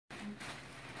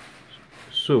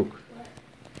Sook.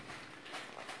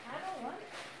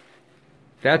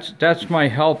 That's my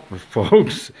helper,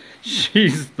 folks.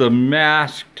 She's the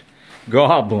masked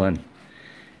goblin.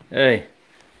 Hey,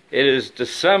 it is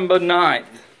December 9th,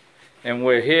 and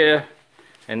we're here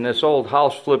in this old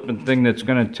house flipping thing that's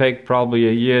going to take probably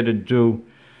a year to do.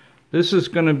 This is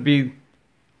going to be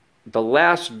the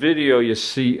last video you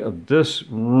see of this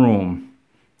room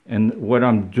and what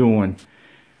I'm doing.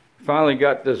 Finally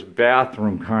got this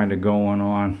bathroom kind of going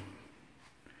on.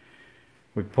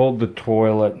 We pulled the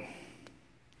toilet,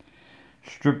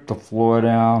 stripped the floor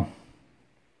down,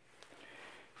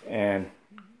 and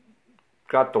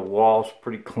got the walls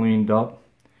pretty cleaned up.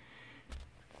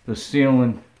 The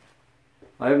ceiling,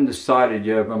 I haven't decided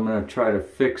yet if I'm going to try to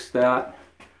fix that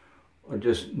or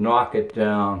just knock it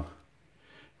down.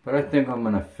 But I think I'm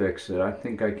going to fix it. I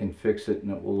think I can fix it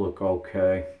and it will look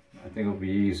okay. I think it'll be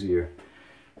easier.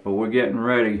 But we're getting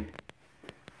ready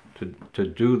to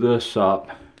do this up.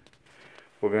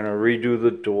 We're going to redo the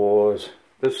doors.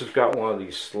 This has got one of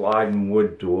these sliding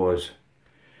wood doors.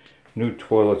 New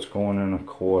toilets going in, of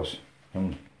course.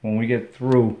 And when we get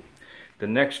through, the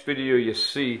next video you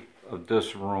see of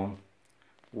this room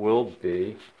will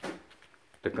be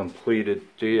the completed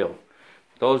deal.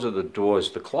 Those are the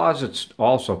doors. The closets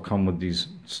also come with these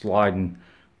sliding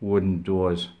wooden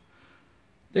doors.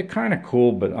 They're kind of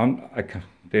cool, but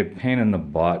they're a pain in the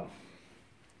butt.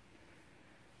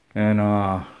 And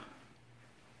I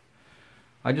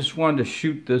just wanted to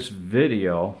shoot this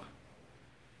video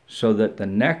so that the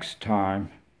next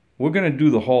time, we're going to do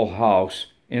the whole house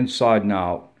inside and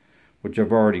out, which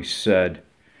I've already said.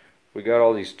 We got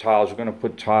all these tiles. We're going to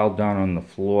put tile down on the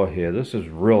floor here. This is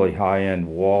really high-end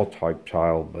wall type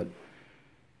tile, but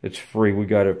it's free. We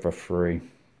got it for free.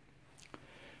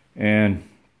 And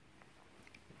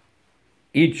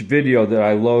each video that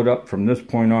I load up from this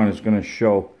point on is going to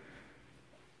show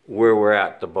where we're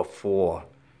at, the before.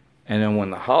 And then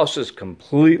when the house is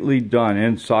completely done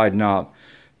inside and out,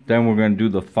 then we're going to do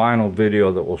the final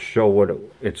video that will show what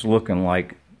it's looking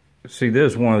like. See,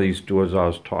 there's one of these doors I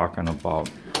was talking about.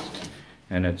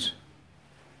 And it's,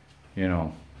 you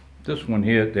know, this one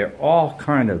here, they're all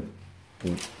kind of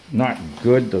not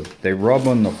good. They rub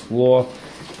on the floor,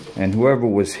 and whoever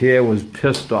was here was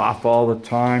pissed off all the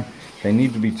time. They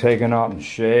need to be taken out and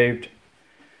shaved.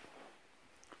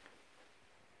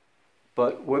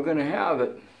 But we're going to have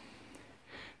it.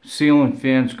 Ceiling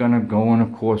fan's going to go in,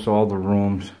 of course, all the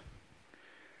rooms.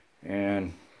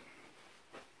 And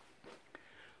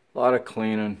a lot of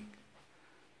cleaning.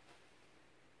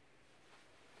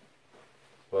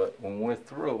 But when we're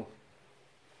through,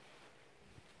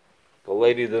 the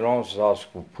lady that owns the house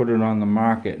will put it on the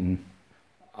market, and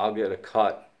I'll get a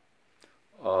cut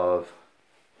of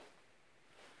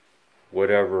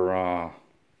whatever,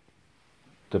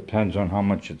 depends on how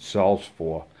much it sells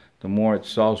for. The more it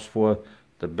sells for,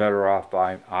 the better off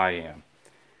I am.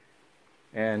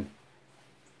 And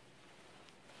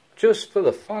just for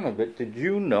the fun of it, did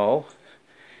you know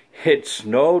it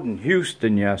snowed in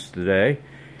Houston yesterday?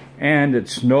 And it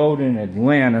snowed in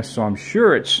Atlanta, so I'm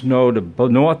sure it snowed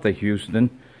north of Houston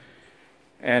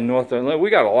and north of Atlanta. We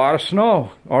got a lot of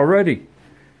snow already.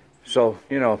 So,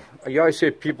 you know, you always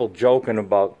hear people joking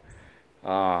about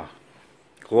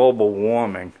global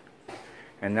warming.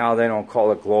 And now they don't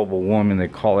call it global warming, they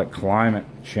call it climate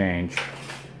change.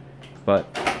 But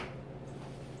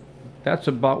that's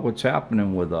about what's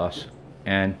happening with us.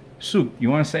 And Sue,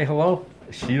 you want to say hello?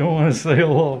 She don't want to say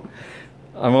hello.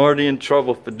 I'm already in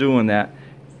trouble for doing that.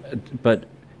 But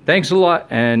thanks a lot.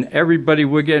 And everybody,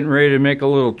 we're getting ready to make a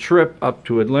little trip up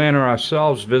to Atlanta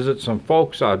ourselves, visit some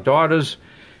folks, our daughters,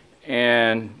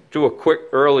 and do a quick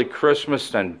early Christmas,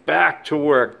 then back to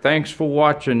work. Thanks for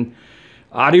watching.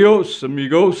 Adios,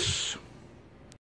 amigos.